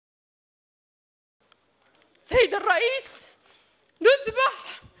سيد الرئيس، نذبح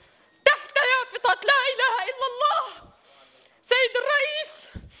تحت يافطة لا إله إلا الله. سيد الرئيس،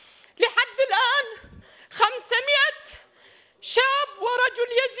 لحد الآن 500 شاب ورجل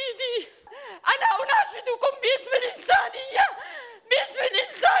يزيدي. أنا أناشدكم باسم الإنسانية، باسم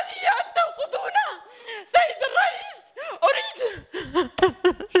الإنسانية أن تنقذونا. سيد الرئيس، أريد.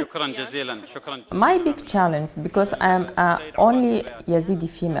 شكرا جزيلا. شكرا. My big challenge, because I am only Yazidi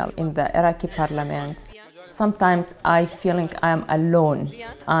female in the Iraqi parliament, sometimes I feeling I am alone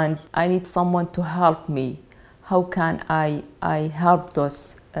and I need someone to help me. How can I help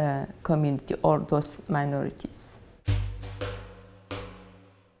those community or those minorities?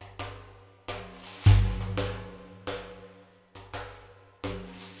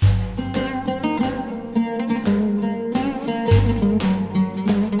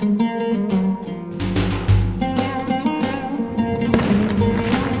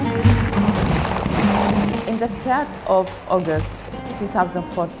 On the 3rd of August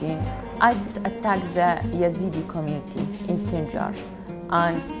 2014, ISIS attacked the Yazidi community in Sinjar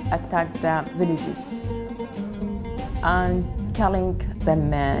and attacked the villages and killing the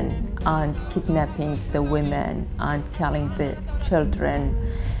men and kidnapping the women and killing the children.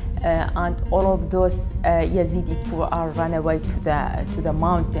 And all of those Yazidi poor are run away to the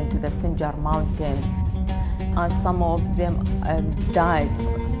mountain, to the Sinjar mountain. And some of them died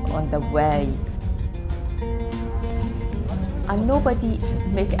on the way. And nobody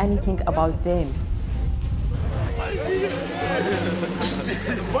make anything about them.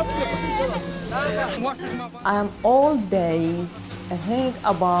 I am all days hearing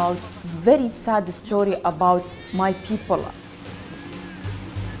about very sad story about my people.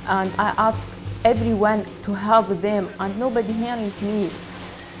 And I ask everyone to help them and nobody hearing me.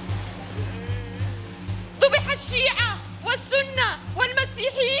 ذبح الشيعة والسنة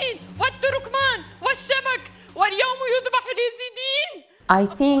والمسيحيين والتركمان والشبك واليوم يذبح اليزيديين. I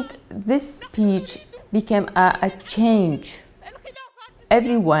think this speech became a change.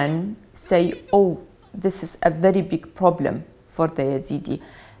 Everyone say, oh, this is a very big problem for the Yazidi.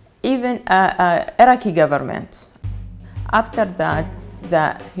 Even Iraqi government. After that,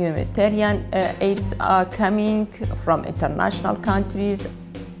 the humanitarian aids are coming from international countries.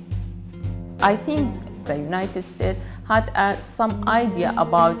 I think the United States had some idea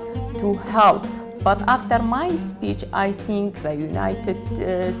about to help. But after my speech, I think the United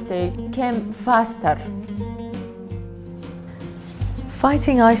States came faster.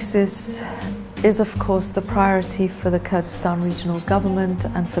 Fighting ISIS is, of course, the priority for the Kurdistan Regional Government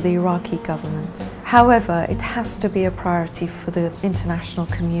and for the Iraqi government. However, it has to be a priority for the international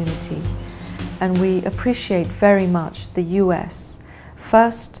community. And we appreciate very much the US,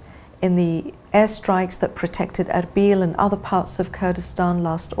 first in the airstrikes that protected Erbil and other parts of Kurdistan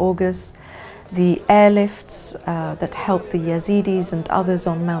last August, the airlifts that helped the Yazidis and others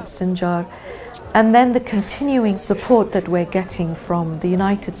on Mount Sinjar, and then the continuing support that we're getting from the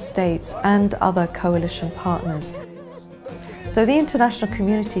United States and other coalition partners. So the international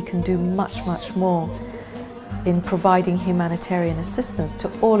community can do much, much more in providing humanitarian assistance to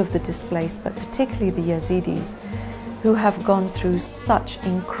all of the displaced, but particularly the Yazidis, who have gone through such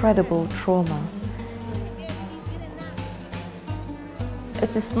incredible trauma.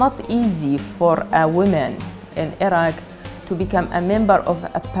 It is not easy for a woman in Iraq to become a member of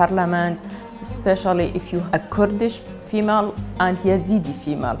a parliament, especially if you are a Kurdish female and Yazidi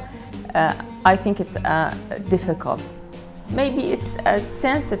female. I think it's difficult. Maybe it's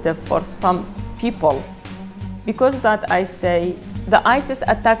sensitive for some people, because that I say the ISIS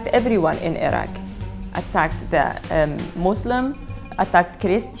attacked everyone in Iraq, attacked the Muslim, attacked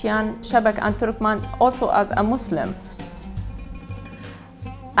Christian, Shabak and Turkmen also as a Muslim.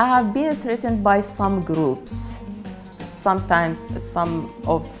 I have been threatened by some groups. Sometimes some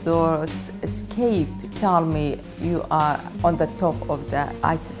of those escape tell me you are on the top of the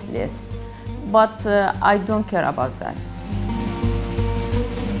ISIS list. But I don't care about that.